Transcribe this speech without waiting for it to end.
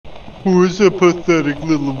Who is a pathetic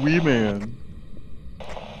little wee man?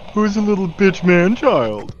 Who is a little bitch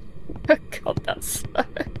man-child? God, that's...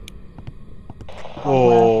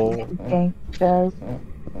 Oh.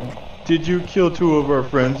 Did you kill two of our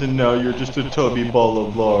friends and now you're just a tubby ball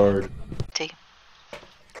of lard?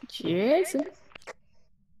 Jason.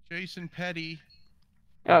 Jason Petty.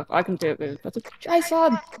 Oh, I can do it with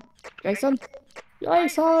Jason! Jason!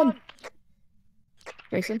 Jason!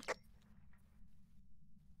 Jason?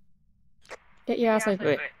 Get your ass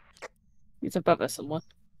over it. He's above us somewhere.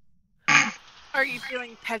 Are you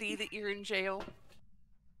feeling petty that you're in jail?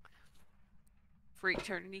 For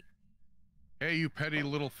eternity? Hey, you petty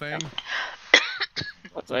little thing.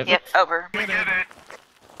 What's over? Yep, over. Get it.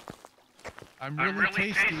 I'm really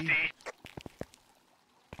tasty.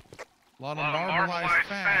 A lot of marbleized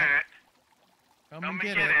fat. Come and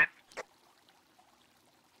get it.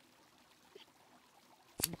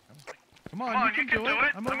 Come on, you can do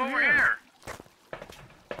it. I'm over here.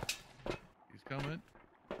 He's coming.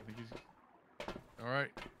 I think he's...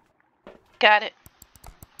 Alright. Got it.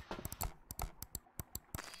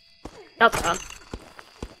 That's fun.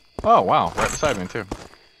 Oh, wow. Right beside me, too.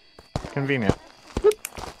 Convenient.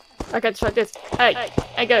 Okay, try this. Hey!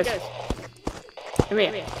 Hey, guys! Come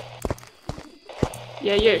here.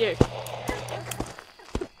 Yeah, you.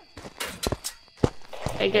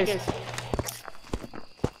 Hey, guys.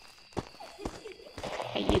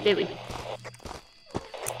 How you doing?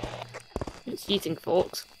 It's using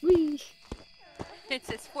forks. Whee! It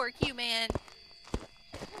says fork you, man.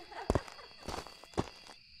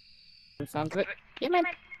 Sounds good. Yeah, man.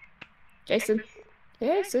 Jason.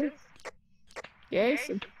 Jason.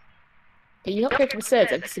 Jason. Can you not go to the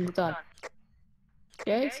stairs every single time?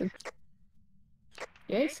 Jason.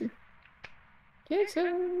 Jason.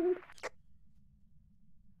 Jason.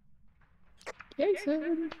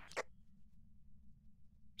 Jason.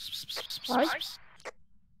 Hi.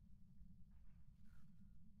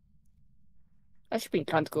 I should be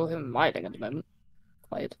trying to call him Myling at the moment.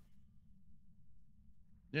 Quiet.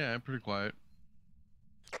 Yeah, I'm pretty quiet.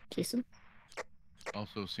 Jason.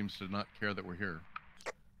 Also seems to not care that we're here.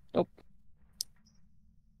 Nope.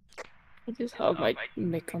 I just have my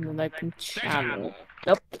mic on an open channel.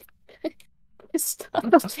 Nope.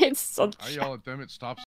 Stop. It's on I yell at them, it stops